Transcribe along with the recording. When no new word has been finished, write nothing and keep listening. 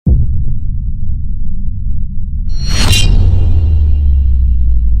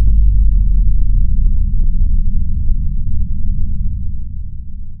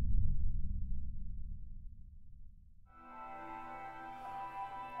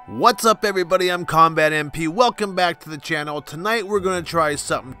What's up, everybody? I'm Combat MP. Welcome back to the channel. Tonight we're going to try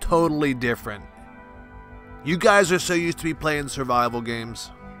something totally different. You guys are so used to me playing survival games.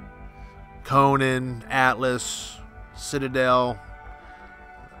 Conan, Atlas, Citadel,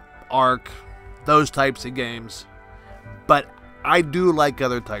 Ark, those types of games. But I do like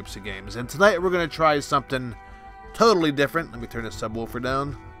other types of games. And tonight we're going to try something totally different. Let me turn the subwoofer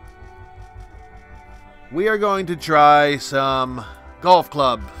down. We are going to try some Golf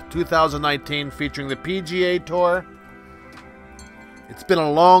Club 2019 featuring the PGA Tour. It's been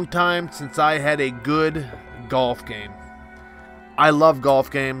a long time since I had a good golf game. I love golf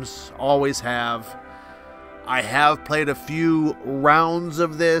games, always have. I have played a few rounds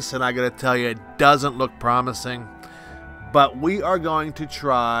of this, and I gotta tell you, it doesn't look promising. But we are going to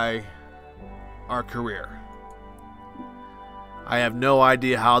try our career. I have no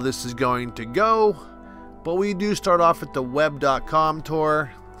idea how this is going to go. But we do start off at the web.com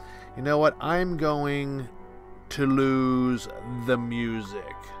tour. You know what? I'm going to lose the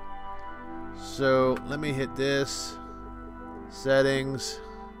music. So let me hit this. Settings.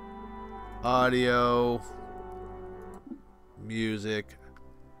 Audio. Music.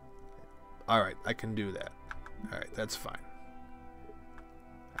 Alright, I can do that. Alright, that's fine.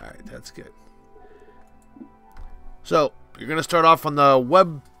 Alright, that's good. So, you're going to start off on the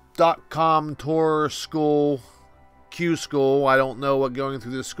web.com tour school, Q school. I don't know what going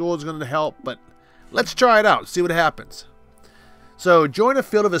through this school is going to help, but let's try it out, see what happens. So, join a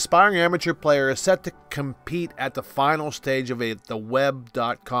field of aspiring amateur players set to compete at the final stage of the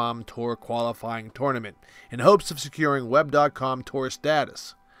web.com tour qualifying tournament in hopes of securing web.com tour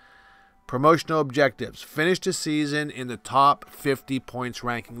status. Promotional objectives: finish the season in the top 50 points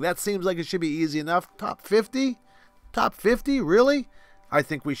ranking. That seems like it should be easy enough. Top 50? Top 50? Really? I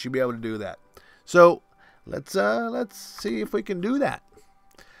think we should be able to do that. So let's see if we can do that.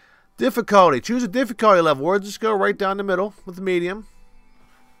 Difficulty. Choose a difficulty level. We'll just go right down the middle with the medium.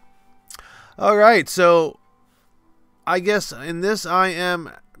 All right. So I guess in this I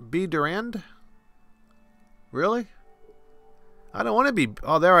am B. Durand. Really? I don't want to be.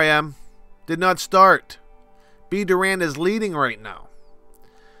 Oh, there I am. Did not start. B. Durand is leading right now.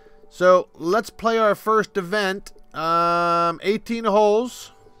 So let's play our first event. 18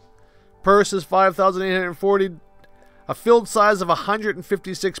 holes. Purse is 5,840. A field size of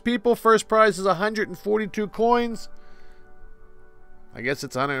 156 people. First prize is 142 coins. I guess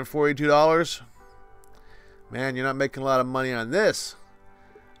it's $142. Man, you're not making a lot of money on this.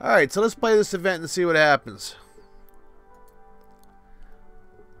 Alright, so let's play this event and see what happens.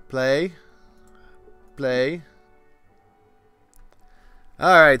 Play. Play.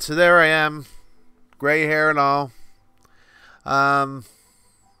 Alright, so there I am. Gray hair and all.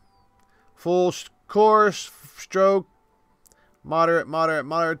 Full course, stroke,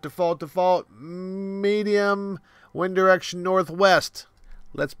 moderate, default, medium, wind direction northwest.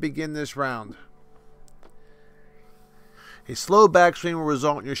 Let's begin this round. A slow backswing will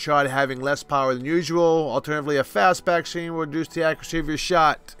result in your shot having less power than usual. Alternatively, a fast backswing will reduce the accuracy of your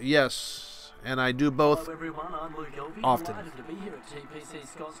shot. Yes, and I do both. Hello everyone, I'm Luke Elvey. Often. Delighted to be here at TPC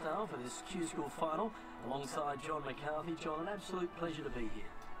Sawgrass for this Q School final alongside John McCarthy. John, an absolute pleasure to be here.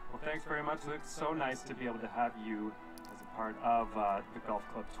 Well, thanks very much, Luke. So nice to be able to have you as a part of the Golf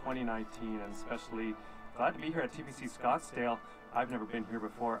Club 2019, and especially glad to be here at TPC Scottsdale. I've never been here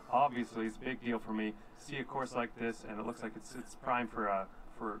before. Obviously, it's a big deal for me to see a course like this, and it looks like it's prime for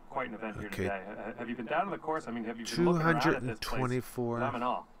quite an event here today. Have you been down on the course? I mean, have you been looking around at this place? 224. I'm in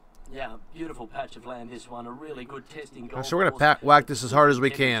awe. Yeah, beautiful patch of land, this one. A really good testing golf. So we're going to whack this as hard as we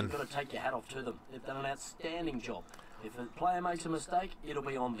can. You've got to take your hat off to them. They've done an outstanding job. If a player makes a mistake, it'll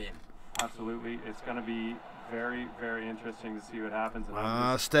be on them. Absolutely. It's going to be very, very interesting to see what happens.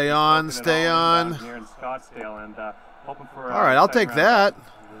 And Stay on. Here in Scottsdale, and hoping for. All right, I'll take that.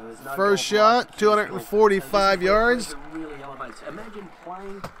 No First shot, 245 yards. Really elevates. Imagine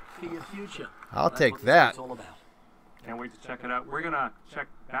playing for your future. I'll That's take what that. It's all about. Can't wait to check it out. We're going to check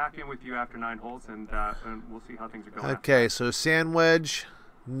back in with you after 9 holes, and we'll see how things are going. Okay, so sand wedge,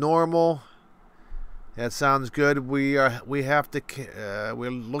 normal. That sounds good. We're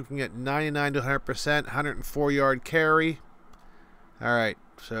looking at 99 to 100%, 104-yard carry. All right,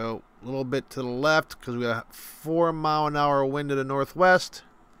 so a little bit to the left because we got a 4-mile-an-hour wind to the northwest.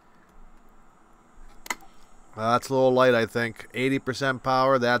 That's a little light, I think. 80%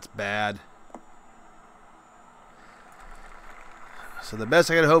 power. That's bad. So the best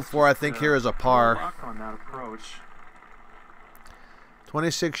I could hope for, I think, here is a par. On that approach.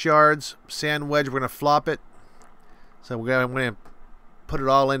 26 yards, sand wedge. We're going to flop it. So I'm going to put it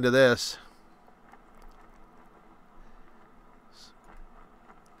all into this.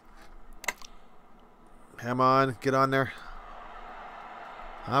 Come on, get on there.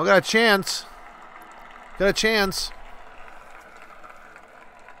 I've got a chance. Got a chance.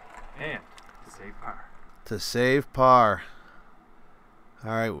 And to save par. To save par.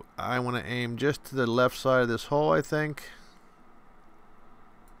 Alright, I want to aim just to the left side of this hole, I think.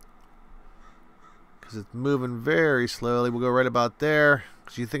 Because it's moving very slowly. We'll go right about there.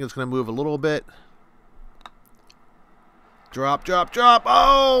 Because you think it's going to move a little bit. Drop, drop, drop.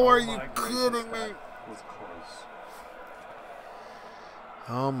 Oh, are you kidding me? That was close.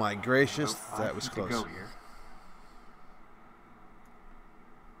 Oh my gracious, that was To close. go here.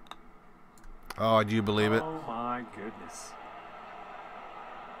 Oh, do you believe it? Oh my goodness.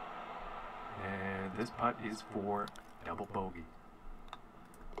 And this putt is for double bogey.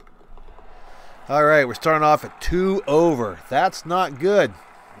 All right, we're starting off at 2 over. That's not good.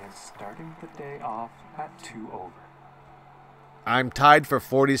 And starting the day off at 2 over. I'm tied for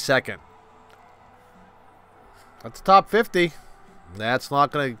 42nd. That's top 50. That's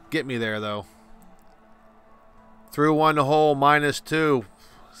not going to get me there, though. Through one hole, -2.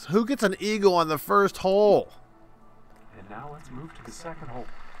 Who gets an eagle on the first hole? And now let's move to the second hole.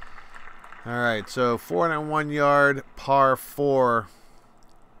 All right, so 401 yard, par 4.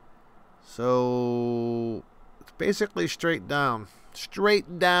 So it's basically straight down.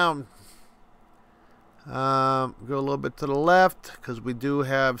 Straight down. Go a little bit to the left because we do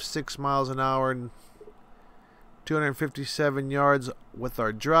have 6 miles an hour and 257 yards with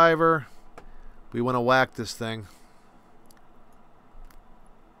our driver. We want to whack this thing.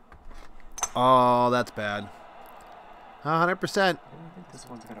 Oh, that's bad. 100%. I think this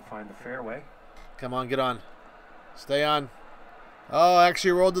one's going to find the fairway. Come on, get on. Stay on. Oh,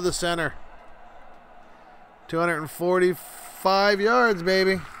 actually rolled to the center. 245 yards,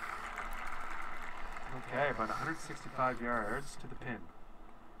 baby. Okay, about 165 yards to the pin.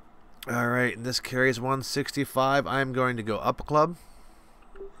 All right, and this carries 165. I'm going to go up a club.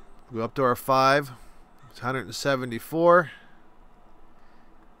 Go up to our 5. It's 174.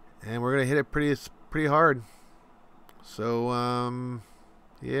 And we're going to hit it pretty hard. So,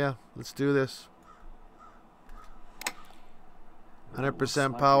 yeah, let's do this.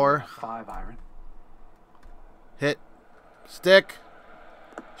 100% power. 5 iron. Hit. Stick.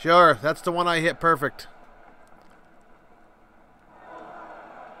 Sure, that's the one I hit perfect.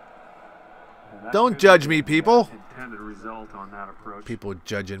 Don't judge me, people. Intended result on that approach. People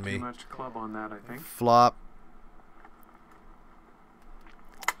judging me. Too much club on that, I think. Flop.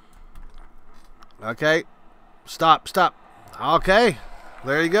 Okay. Stop, stop. Okay.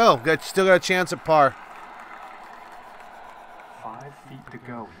 There you go. Still got a chance at par. 5 feet to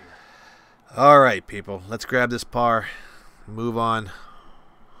go here. All right, people. Let's grab this par. Move on.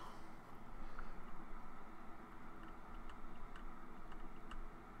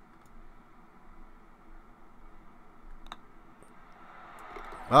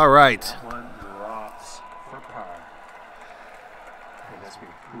 All right. One drops for par. And as we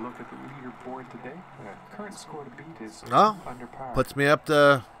look at the leaderboard today, the current score to beat is under par. Puts me up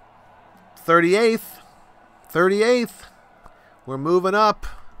to 38th. 38th. We're moving up.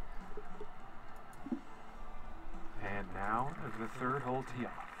 And now the third hole tee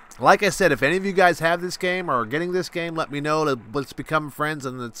off. Like I said, if any of you guys have this game or are getting this game, let me know. Let's become friends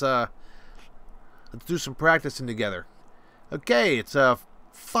and let's do some practicing together. Okay, it's a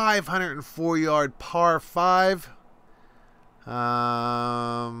 504 yard par 5.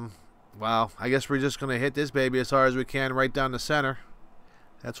 Wow, I guess we're just gonna hit this baby as hard as we can right down the center.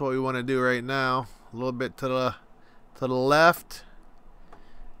 That's what we want to do right now. A little bit to the left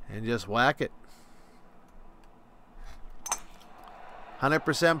and just whack it.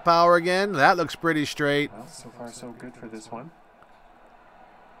 100% power again. That looks pretty straight. Well, so far so good for this one.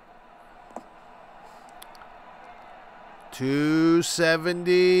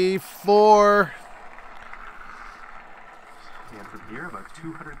 274. And from here, about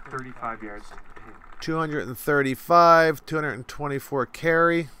 235 yards to the pin. 235, 224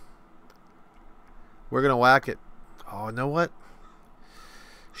 carry. We're going to whack it. Oh, you know what?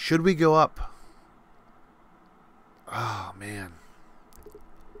 Should we go up? Oh, man.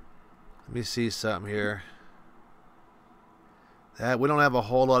 Let me see something here. We don't have a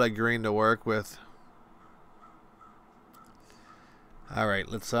whole lot of green to work with. All right,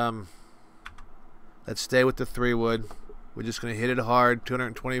 let's stay with the 3-wood. We're just going to hit it hard.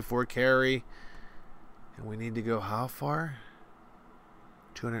 224 carry. And we need to go how far?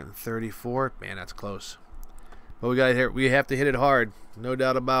 234. Man, that's close. But we have to hit it hard. No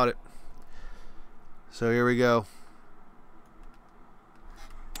doubt about it. So here we go.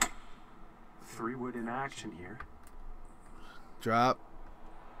 3-wood in action here. Drop.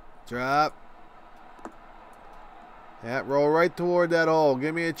 Drop. Yeah, roll right toward that hole.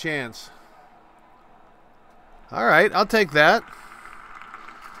 Give me a chance. All right, I'll take that.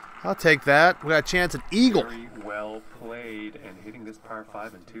 I'll take that. We got a chance at eagle. Very well played, and hitting this par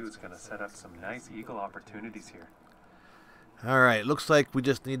 5 and 2 is going to set up some nice eagle opportunities here. All right, looks like we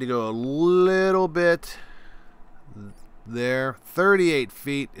just need to go a little bit there. 38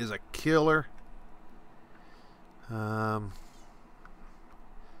 feet is a killer. So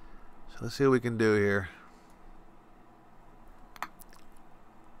let's see what we can do here.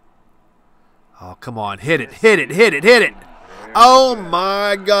 Oh, come on. Hit it, hit it, hit it, hit it. Oh,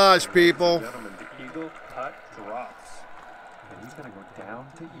 my gosh, people. Gentlemen, the eagle putt drops. And he's going to go down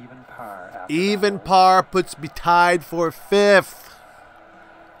to even par. After Even par puts me tied for 5th.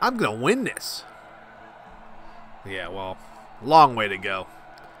 I'm going to win this. Yeah, well, long way to go.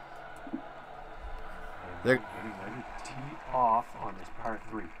 They're getting ready to tee off on this par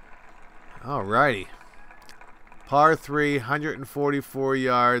 3. All righty. Par 3, 144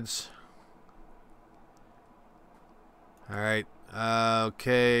 yards. All right.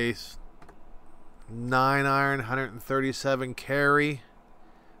 Okay. 9 iron, 137 carry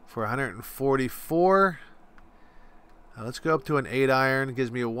for 144. Let's go up to an 8 iron. It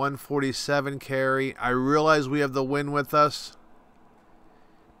gives me a 147 carry. I realize we have the wind with us.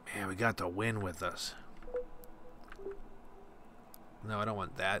 Man, we got the wind with us. No, I don't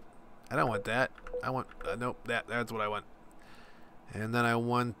want that. I don't want that. I want nope. That's what I want. And then I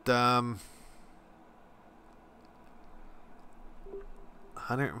want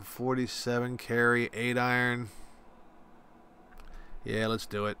 147 carry, 8 iron. Yeah, let's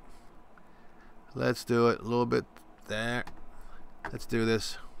do it. Let's do it. A little bit there. Let's do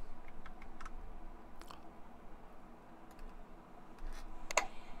this.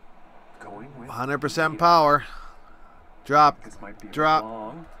 Going with 100% power. Drop. This might be Drop.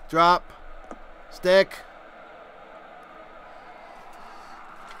 long. Drop. Stick.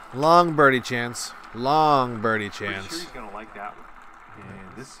 Long birdie chance. Long birdie Pretty sure chance. he's going to like that one.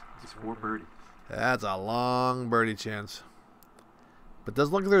 And this is for birdie. That's a long birdie chance. But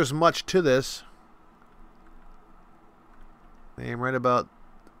doesn't look like there's much to this. Aim right about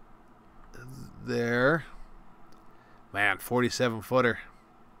there. Man, 47 footer.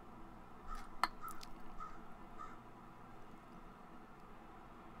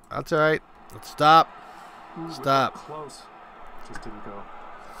 That's all right. Let's stop. Ooh, Stop. Close. Just didn't go.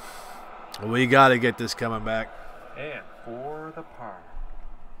 We got to get this coming back. And for the par.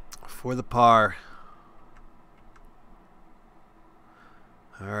 For the par.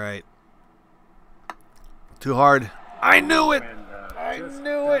 All right. Too hard. I knew it. I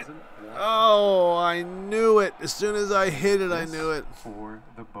knew it. Oh, I knew it. As soon as I hit it, I knew it. For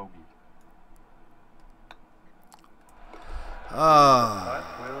the bogey. Oh,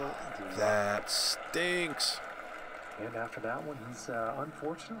 Will do. that stinks. And after that one, he's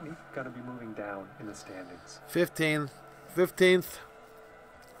unfortunately going to be moving down in the standings. 15th.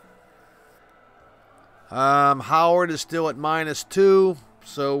 Howard is still at -2,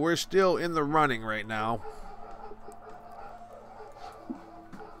 so we're still in the running right now.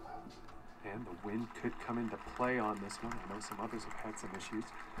 And the wind could come into play on this one. I know some others have had some issues.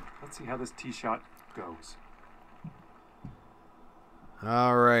 Let's see how this tee shot goes.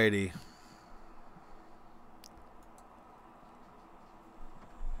 Alrighty.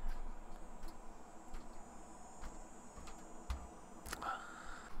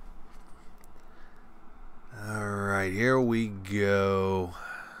 Alright, here we go.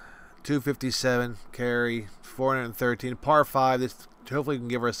 257 carry, 413, par 5. This hopefully we can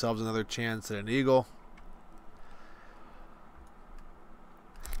give ourselves another chance at an eagle.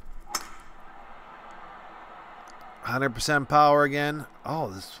 %, power again. Oh,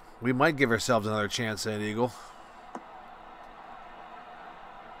 this we might give ourselves another chance at an eagle.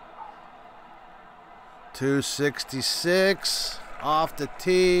 266 off the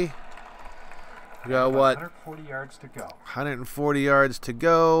tee. We got what? 140 yards to go. 140 yards to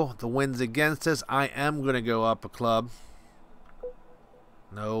go. The wind's against us. I am going to go up a club.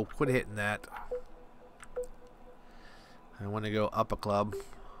 No, quit hitting that. I want to go up a club.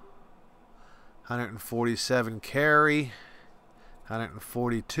 147 carry.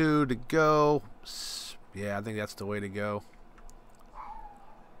 142 to go. Yeah, I think that's the way to go.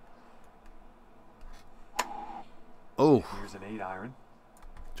 Oh. Here's an 8 iron.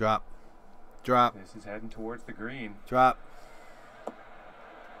 Drop. Drop. This is heading towards the green. Drop.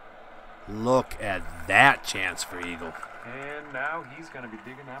 Look at that chance for eagle. And now he's going to be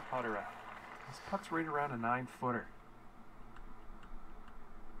digging that putter up. This putt's right around a 9-footer.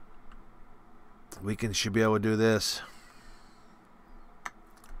 Should be able to do this.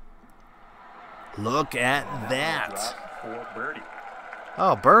 Look at And that. drop for birdie.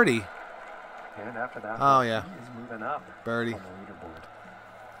 Oh, birdie. And after that, Oh, yeah. he is moving up Birdie. on the leaderboard.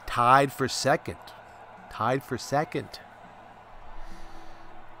 Tied for second. Tied for second.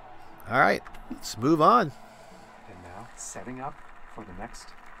 All right, let's move on. And now setting up for the next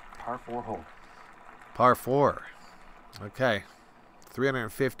par 4 hole. Par 4. Okay.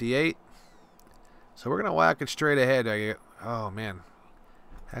 358. So we're going to whack it straight ahead. Oh, man.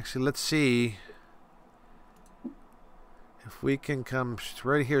 Actually, let's see if we can come.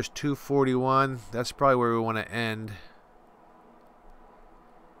 Right here's 241. That's probably where we want to end.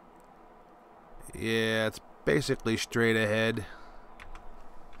 Yeah, it's basically straight ahead.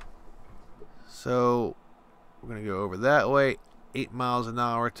 So we're going to go over that way. 8 miles an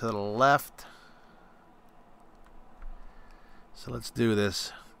hour to the left. So let's do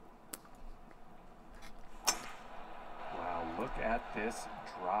this. Wow, look at this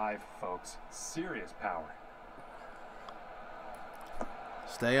drive, folks. Serious power.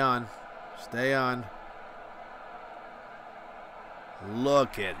 Stay on. Stay on.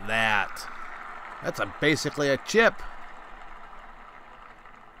 Look at that. That's basically a chip.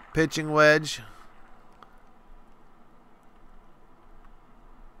 Pitching wedge.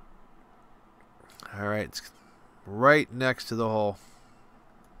 All right, it's right next to the hole.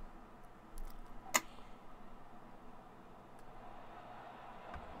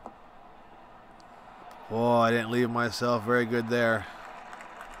 Oh, I didn't leave myself very good there.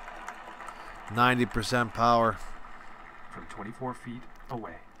 90% power. From 24 feet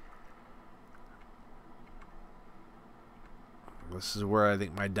away. This is where I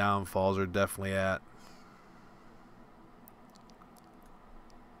think my downfalls are definitely at.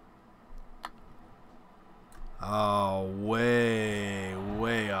 Oh, way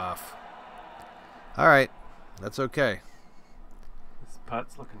off. All right, that's okay. This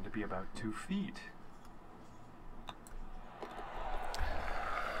putt's looking to be about 2 feet.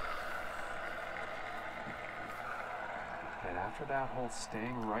 And after that hole,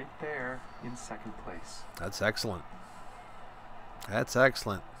 staying right there in second place. That's excellent. That's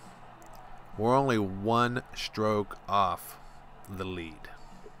excellent. We're only 1 stroke off the lead.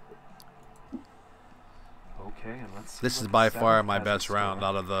 Okay, and let's see. This is what by the far seventh my has in best store. round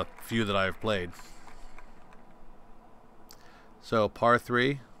out of the few that I've played. So par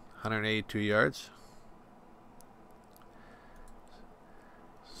 3, 182 yards.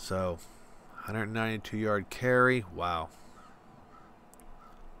 So 192 yard carry. Wow.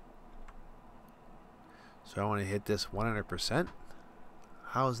 So I want to hit this 100%.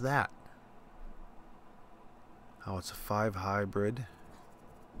 How's that? Oh, it's a 5 hybrid.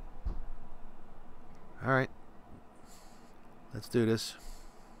 All right. Let's do this.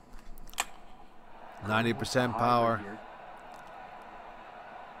 90% power. Hybrid here.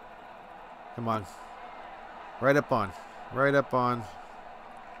 Come on. Right up on. Right up on.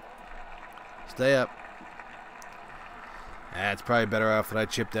 Stay up. It's probably better off that I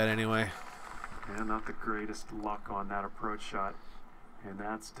chipped that anyway. Yeah, not the greatest luck on that approach shot. And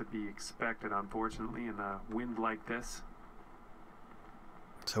that's to be expected, unfortunately, in a wind like this.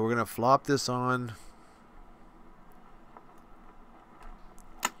 So we're going to flop this on.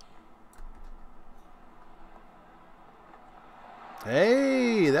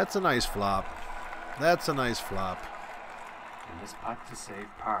 Hey, that's a nice flop. That's a nice flop. And this putt to save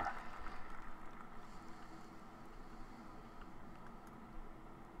par.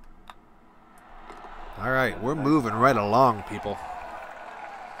 All right, we're moving right along, people.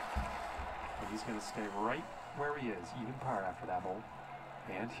 But he's going to stay right where he is, even par after that hole.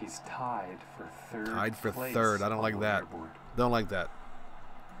 And he's tied for third. Tied for place third. I don't on like the that. leaderboard. Don't like that.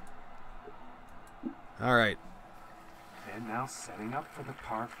 All right. And now setting up for the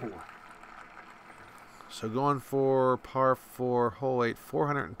par 4. So going for par 4, hole 8,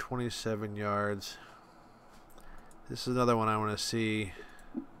 427 yards. This is another one I want to see.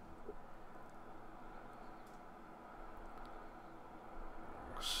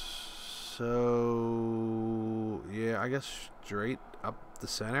 So, yeah, I guess straight up the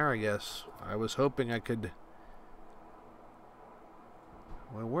center, I guess. I was hoping I could...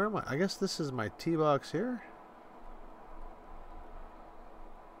 Well, where am I? I guess this is my tee box here.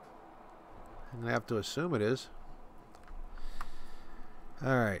 I'm going to have to assume it is.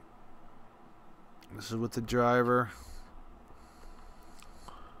 Alright. This is with the driver.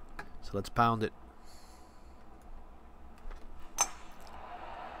 So let's pound it.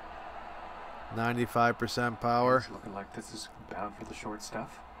 95% power. It's looking like this is bound for the short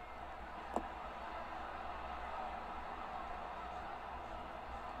stuff.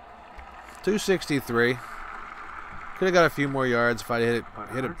 .263. Could have got a few more yards if I hit it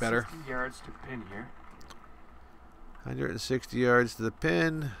better. 160 yards to pin here. 160 yards to the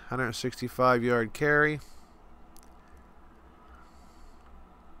pin. 165-yard carry.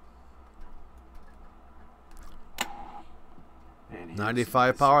 And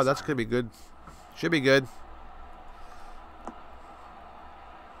 95 power. That's going to be good. Should be good.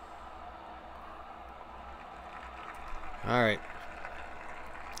 All right.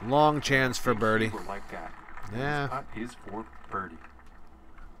 Long chance for birdie. Like that. Yeah. This putt is for birdie.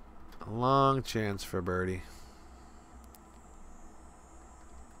 A long chance for birdie.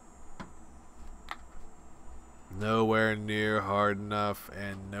 Nowhere near hard enough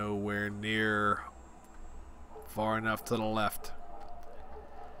and nowhere near far enough to the left.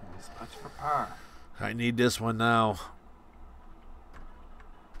 And this putt's for par. I need this one now.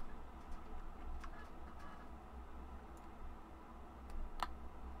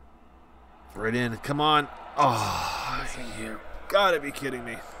 Right in. Come on. Oh, you gotta be kidding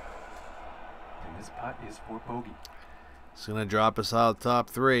me. And this putt is for bogey. It's gonna drop us out top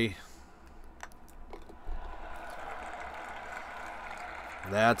 3.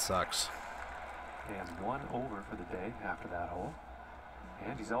 That sucks. And 1 over for the day after that hole.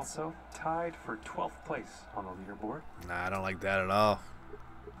 And he's also tied for 12th place on the leaderboard. Nah, I don't like that at all.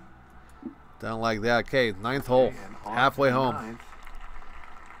 Don't like that. Okay, 9th hole. Halfway home. 9th.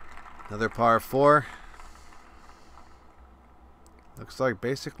 Another par 4. Looks like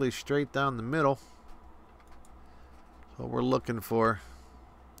basically straight down the middle. That's what we're looking for.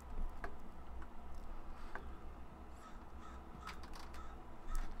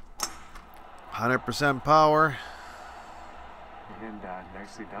 %, power. And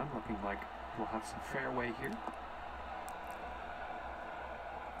nicely done. Looking like we'll have some fairway here.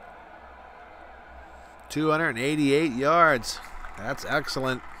 288 yards. That's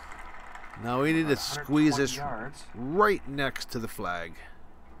excellent. Now we need to squeeze this yards. right next to the flag.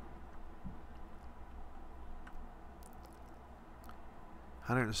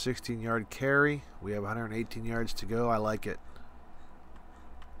 $116-yard carry. We have 118 yards to go. I like it.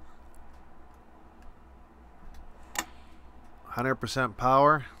 100%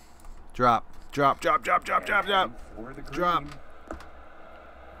 power. Drop. Drop, drop, drop, drop, drop, drop. Drop.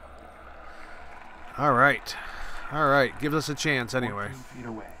 All right. All right. Gives us a chance anyway. 14 feet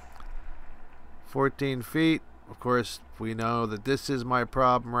away. 14 feet. Of course, we know that this is my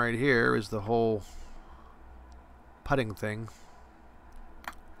problem right here, is the whole putting thing.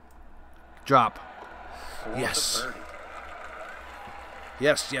 Drop. Yes.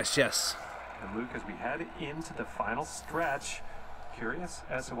 Yes, yes, yes. And Luke, as we head into the final stretch, curious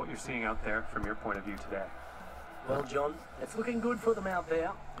as to what you're seeing out there from your point of view today. Well, John, it's looking good for them out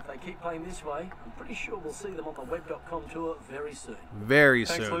there. If they keep playing this way, I'm pretty sure we'll see them on the web.com tour very soon. Very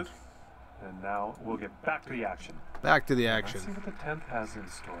Thanks, soon. Luke. And now we'll get back to the action. Back to the action. Let's see what the 10th has in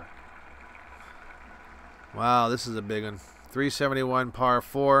store. Wow, this is a big one. 371 par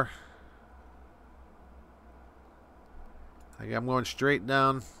 4. I'm going straight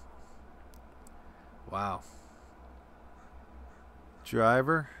down. Wow.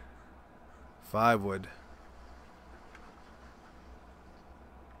 Driver. 5 wood.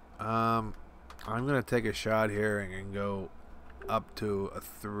 I'm going to take a shot here and go up to a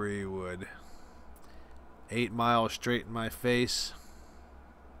 3 wood. 8 miles straight in my face.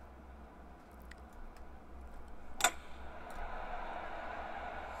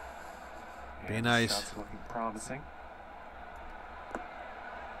 Be And nice. Shots looking promising.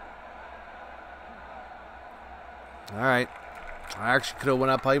 All right. I actually could have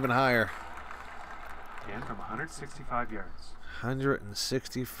went up even higher. And from 165 yards.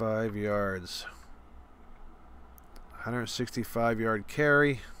 165 yards. 165-yard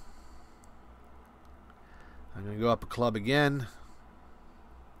carry. I'm going to go up a club again.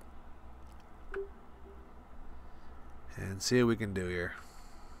 And see what we can do here.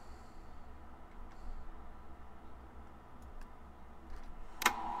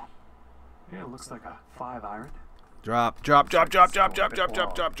 Yeah, it looks like a 5 iron. Drop, drop, drop, drop, drop, drop, drop,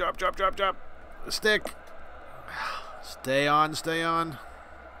 drop, drop, drop, drop, drop, drop. Stick. Stay on, stay on.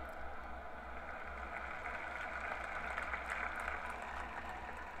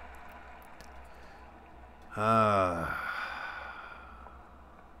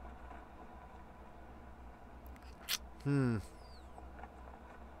 Hmm.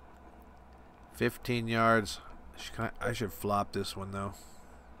 15 yards. I should flop this one though.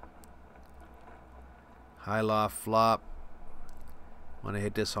 High loft flop. Want to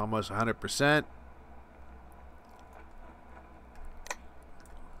hit this almost 100%.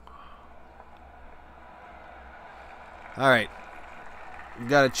 All right. We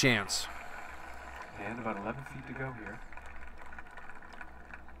got a chance. And about 11 feet to go here.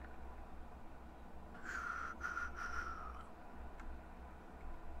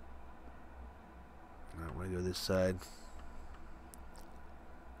 I want to go this side.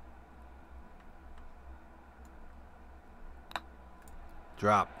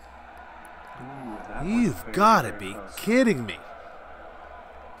 Drop. Ooh, You've got to be kidding me.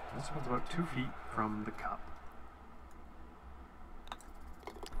 This one's about 2 feet from the cup.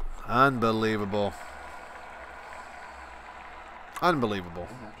 Unbelievable. Unbelievable.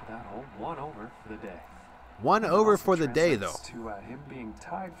 And after that hole, 1 over for the day. 1 over for the day, though. To him being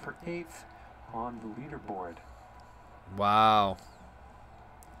tied for 8th on the leaderboard. Wow.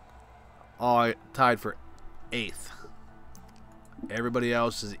 Oh, tied for 8th. Everybody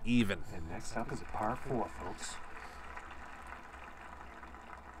else is even. And next up is a par 4, folks.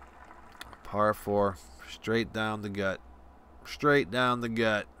 Par 4. Straight down the gut. Straight down the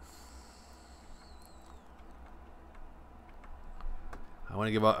gut. I want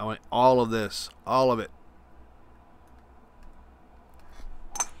to give up. I want all of this. All of it.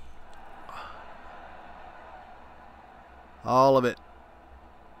 All of it.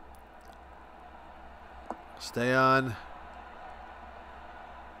 Stay on.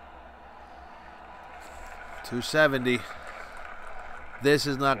 270. This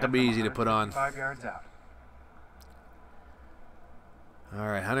is not going to be easy to put on. 5 yards out. All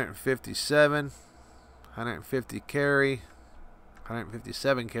right, 157. 150 carry.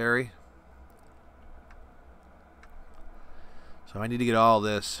 157 carry. So I need to get all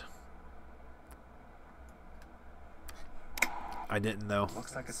this. I didn't though.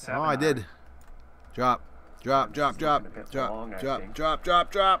 Looks like a 7. Oh, I did. Drop. Drop, drop, drop. Drop, drop, drop,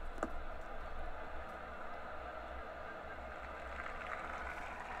 drop, drop.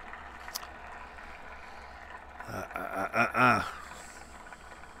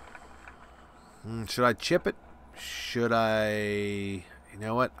 Should I chip it? Should I... You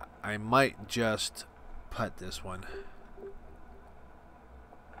know what? I might just putt this one.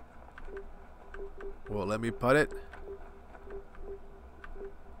 Well, let me putt it.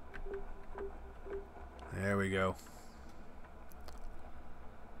 There we go.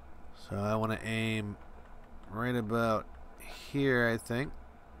 So I want to aim right about here, I think.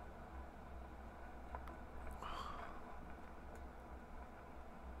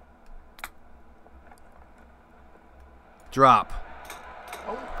 Drop.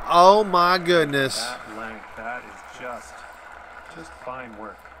 Oh my goodness. That length, that is just fine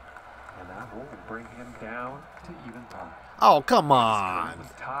work. And that will bring him down to even par. Oh, come on.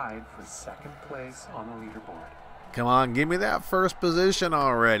 He's tied for 2nd place on the leaderboard. Come on, give me that first position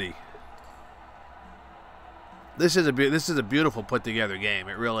already. This is a beautiful put together game.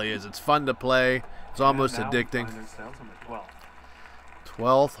 It really is. It's fun to play. It's almost addicting.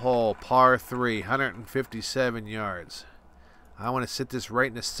 12th hole, par 3, 157 yards. I want to sit this right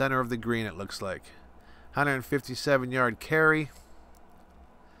in the center of the green, it looks like. 157 yard carry.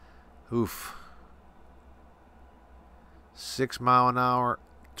 Oof. 6 mile an hour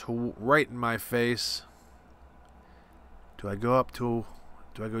to right in my face. Do I go up to...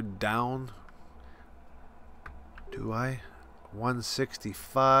 Do I go down? Do I?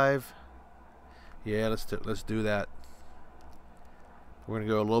 165. Yeah, let's do that. We're going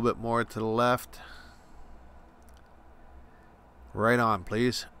to go a little bit more to the left. Right on,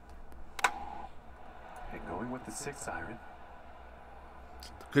 please. And going with the 6 iron.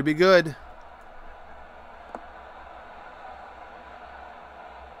 Could be good.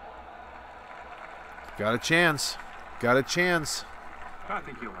 Got a chance. Got a chance. I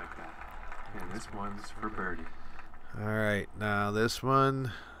think you'll like that. And this one's for birdie. All right, now this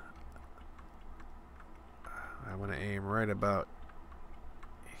one, I want to aim right about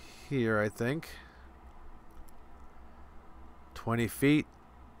here, I think. 20 feet,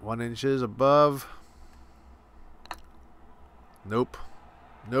 1 inches above. Nope.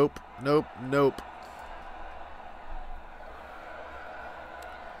 Nope, nope, nope.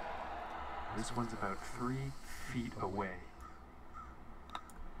 This one's about 3 feet away.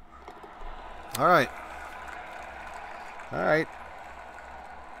 All right. All right.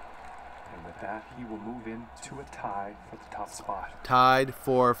 And with that, he will move into a tie for the top spot. Tied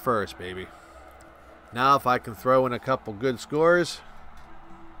for first, baby. Now if I can throw in a couple good scores.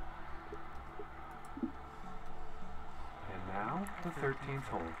 And now the 13th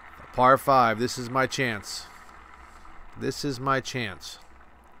hole. Par 5. This is my chance. This is my chance.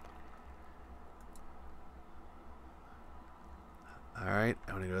 Alright,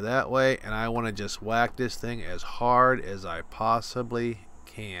 I'm going to go that way, and I want to just whack this thing as hard as I possibly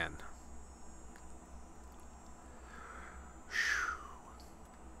can.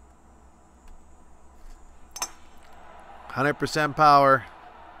 100% power.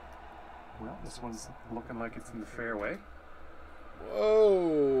 Well, this one's looking like it's in the fairway.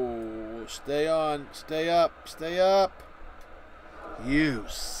 Whoa. Stay on. Stay up. Stay up. You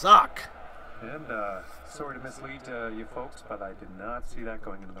suck. And sorry to mislead you folks, but I did not see that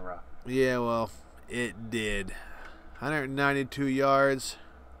going into the rough. Yeah, well, it did. 192 yards.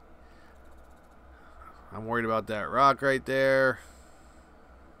 I'm worried about that rock right there.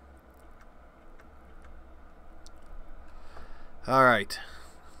 All right.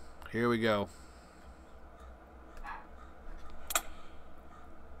 Here we go.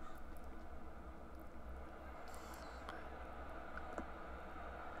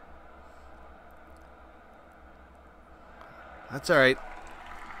 That's all right.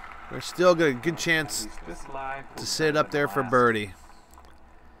 We're still got a good chance to sit up there for birdie.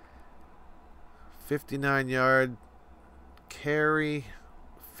 59 yard carry,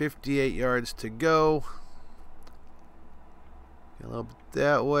 58 yards to go. Get a little bit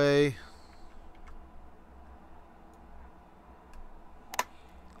that way.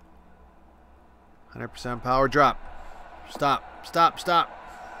 %, power drop. Stop, stop, stop.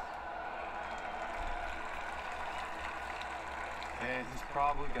 And he's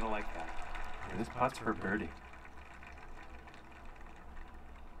probably going to like that. Yeah, this putt's for birdie.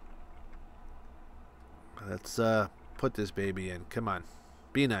 Let's put this baby in. Come on.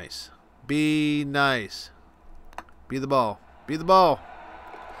 Be nice. Be nice. Be the ball. Be the ball.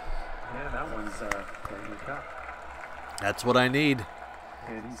 Yeah, that one's going to cup. That's what I need.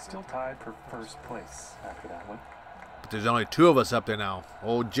 And he's still tied for first place after that one. But there's only 2 of us up there now.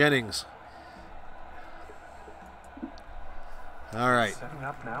 Old Jennings. All right. Setting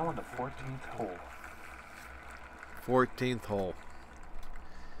up now on the 14th hole. 14th hole.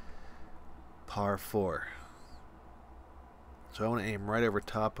 Par 4. So I want to aim right over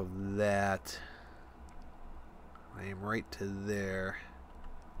top of that. Aim right to there.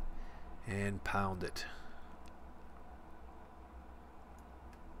 And pound it.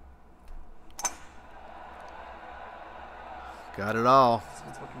 Got it all.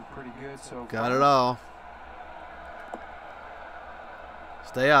 It's looking pretty good so Got it all.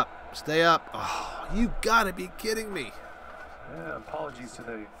 Stay up. Stay up. Oh, you gotta be kidding me. Yeah, apologies to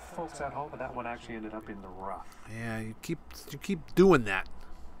the folks at home, but that one actually ended up in the rough. Yeah, you keep doing that.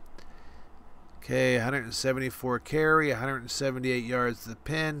 Okay, 174 carry, 178 yards to the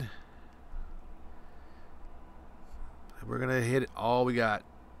pin. We're gonna hit all we got.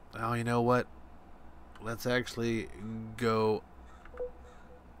 Oh, you know what? Let's actually go.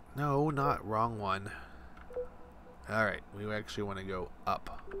 No, not wrong one. All right, we actually want to go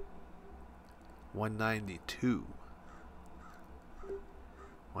up. 192.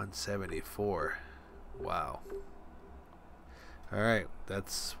 174. Wow. All right,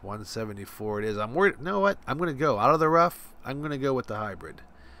 that's 174 it is. I'm worried. You know what? I'm going to go out of the rough. I'm going to go with the hybrid.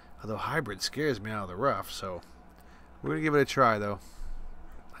 Although hybrid scares me out of the rough, so we're going to give it a try, though.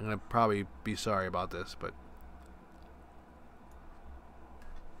 I'm going to probably be sorry about this, but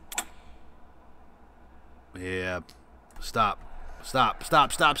yeah. Stop. Stop.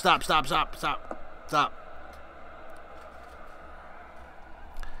 Stop. Stop. Stop. Stop. Stop. Stop. Stop.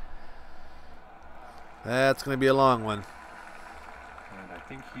 That's going to be a long one. And I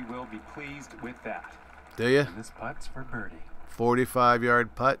think he will be pleased with that. Do you? And this putt's for birdie.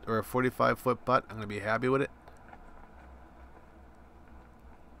 45-yard putt or a 45-foot putt. I'm going to be happy with it.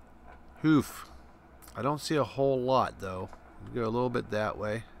 Oof. I don't see a whole lot, though. Go a little bit that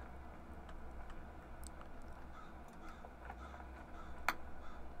way.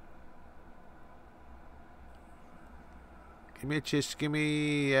 Give me a chish. Give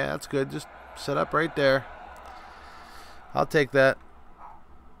me... Yeah, that's good. Just set up right there. I'll take that.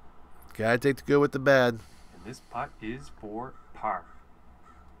 Gotta take the good with the bad. And this putt is for par.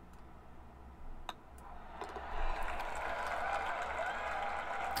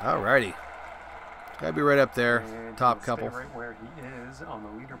 Alrighty. Gotta be right up there. And Top he'll couple. stay right where he is on the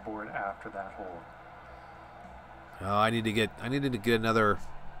leaderboard after that hole. Oh, I needed to get another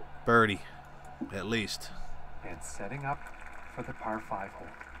birdie. At least. And setting up for the par 5 hole.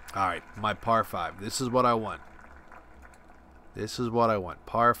 Alright, my par 5. This is what I want. This is what I want.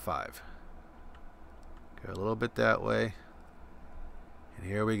 Par 5. Go a little bit that way. And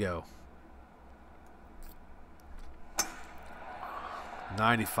here we go.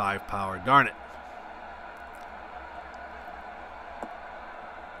 95 power. Darn it.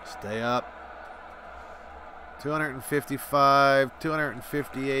 Stay up. 255,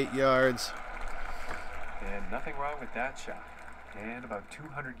 258 yards. And nothing wrong with that shot. And about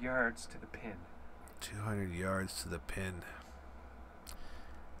 200 yards to the pin. 200 yards to the pin.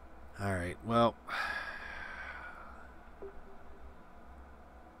 All right, well,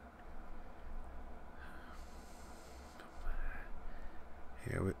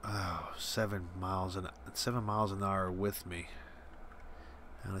 Here we 7 miles an hour with me.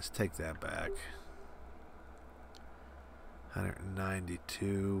 Now let's take that back.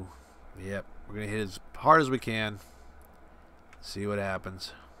 192. Yep, we're gonna hit as hard as we can. See what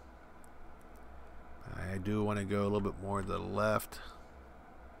happens. I do want to go a little bit more to the left.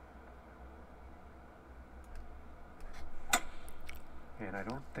 And I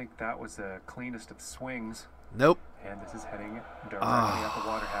don't think that was the cleanest of swings. Nope. And this is heading directly at the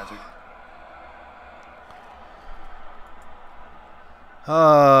water hazard.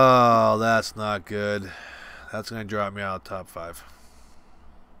 Oh, that's not good. That's going to drop me out of the top 5.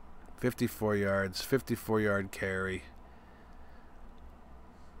 54 yards, 54-yard carry.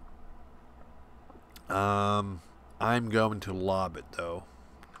 I'm going to lob it, though.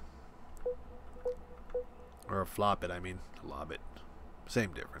 Or flop it, I mean. Lob it.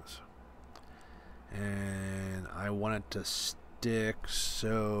 Same difference. And I want it to stick,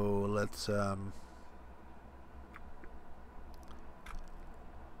 so let's we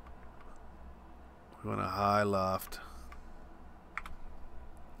want a high loft.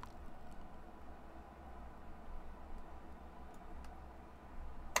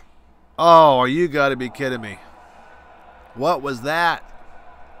 Oh, you got to be kidding me. What was that?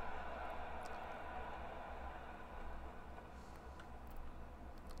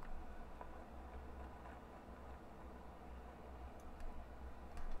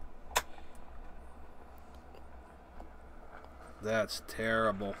 That's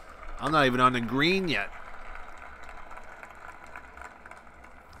terrible. I'm not even on the green yet.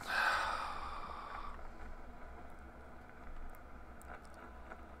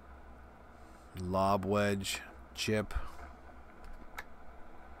 Lob wedge, chip.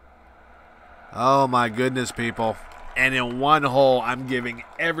 Oh my goodness, people. And in one hole, I'm giving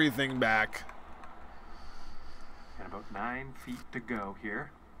everything back. And about 9 feet to go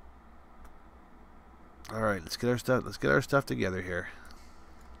here. All right, let's get our stuff. Let's get our stuff together here.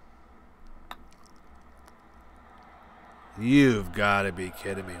 You've got to be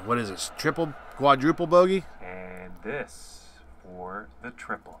kidding me. What is this? Triple, quadruple bogey? And this for the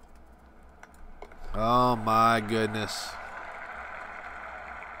triple. Oh my goodness.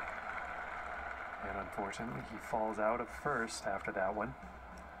 And unfortunately, he falls out of first after that one.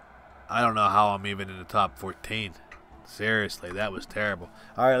 I don't know how I'm even in the top 14. Seriously, that was terrible.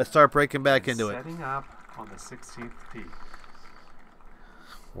 All right, let's start breaking back into it. Setting up on the 16th tee.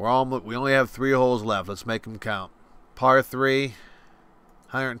 We only have 3 holes left. Let's make them count. Par 3,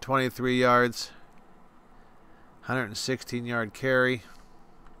 123 yards, 116-yard carry.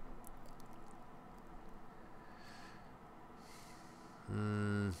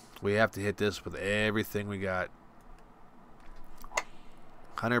 We have to hit this with everything we got.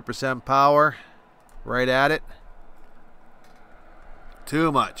 100% power, right at it.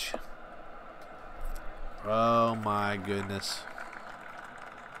 Too much. Oh my goodness.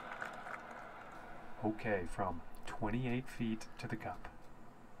 Okay, from 28 feet to the cup.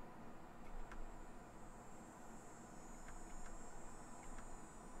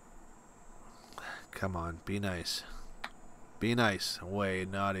 Come on, be nice. Be nice.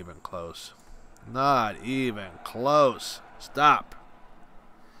 Wait, not even close. Not even close. Stop.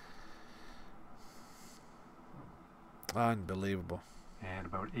 Unbelievable. And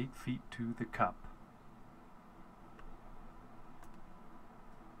about 8 feet to the cup.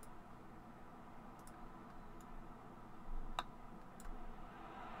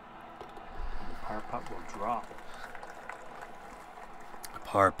 And the par putt will drop. A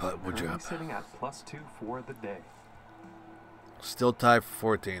par putt will Currently drop. sitting at +2 for the day. Still tied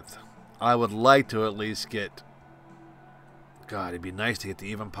for 14th. I would like to at least get... God, it'd be nice to get the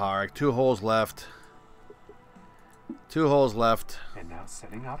even par. 2 holes left. 2 holes left. And now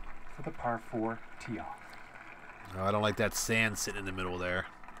setting up for the par 4 tee off. Oh, I don't like that sand sitting in the middle there.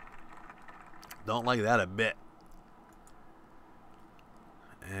 Don't like that a bit.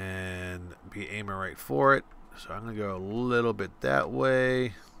 And be aiming right for it. So I'm going to go a little bit that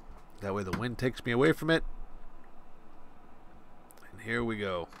way. That way the wind takes me away from it. And here we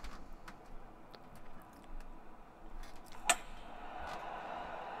go.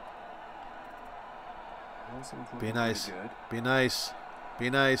 Be nice. Be nice. Be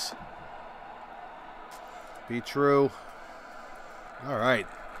nice. Be true. All right.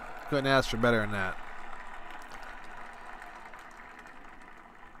 Couldn't ask for better than that.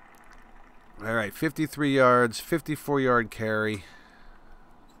 All right. 53 yards. 54-yard carry.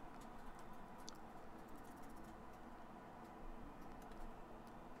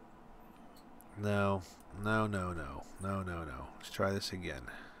 No. No, no, no. No, no, no. Let's try this again.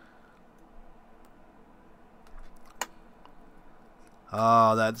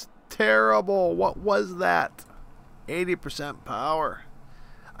 Oh, that's terrible. What was that? 80% power.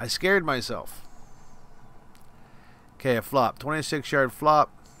 I scared myself. Okay, a flop. 26-yard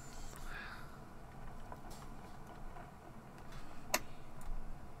flop.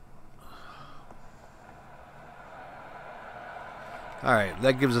 Alright,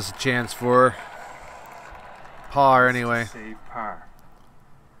 that gives us a chance for par anyway. Save par.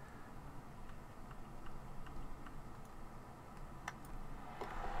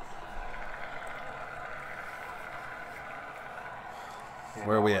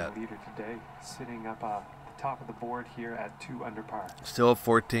 Where are we at? Leader today, sitting up the top of the board here at 2 under par. Still at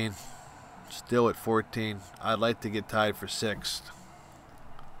 14. Still at 14. I'd like to get tied for 6th.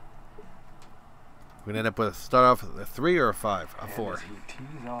 We're going to end up with start off with a 3 or a 5? A 4. As he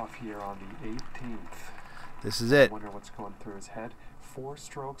tees off here on the 18th. This is it. I wonder what's going through his head. 4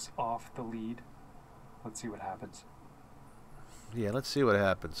 strokes off the lead. Let's see what happens. Yeah, let's see what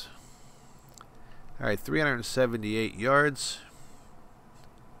happens. All right, 378 yards.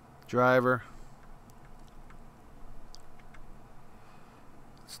 Driver.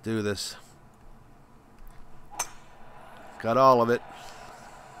 Let's do this. Got all of it.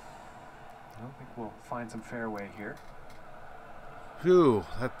 I don't think we'll find some fairway here. Whew,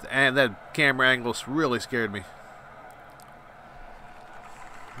 that camera angle really scared me.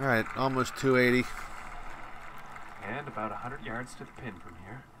 All right, almost 280. And about 100 yards to the pin from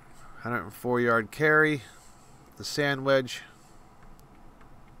here. 104-yard carry. The sand wedge.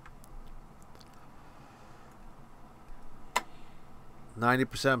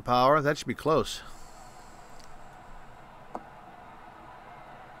 %90 power. That should be close.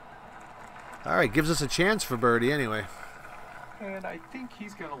 All right, gives us a chance for birdie anyway. And I think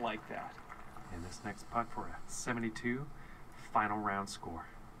he's going to like that. In this next putt for a 72 final round score.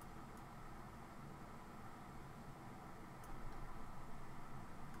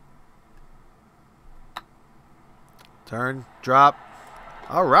 Turn, drop.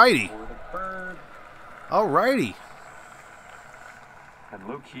 All righty. For the bird. All righty. And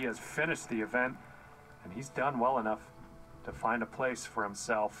Luke, he has finished the event, and he's done well enough to find a place for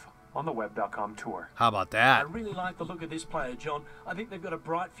himself on the web.com tour. How about I that? really like the look of this player, John. I think they've got a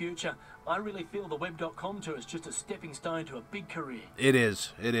bright future. I really feel the web.com tour is just a stepping stone to a big career. It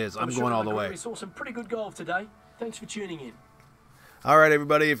is. It is. I'm going all the way. We saw some pretty good golf today. Thanks for tuning in. All right,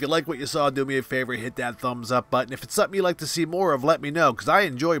 everybody. If you like what you saw, do me a favor, hit that thumbs up button. If it's something you'd like to see more of, let me know, because I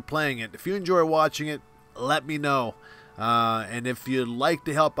enjoy playing it. If you enjoy watching it, let me know. And if you'd like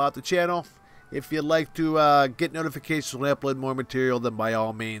to help out the channel, if you'd like to get notifications when I upload more material, then by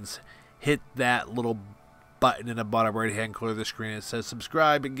all means, hit that little button in the bottom right-hand corner of the screen. It says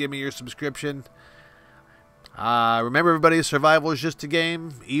subscribe and give me your subscription. Remember, everybody, survival is just a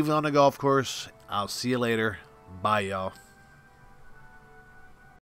game, even on a golf course. I'll see you later. Bye, y'all.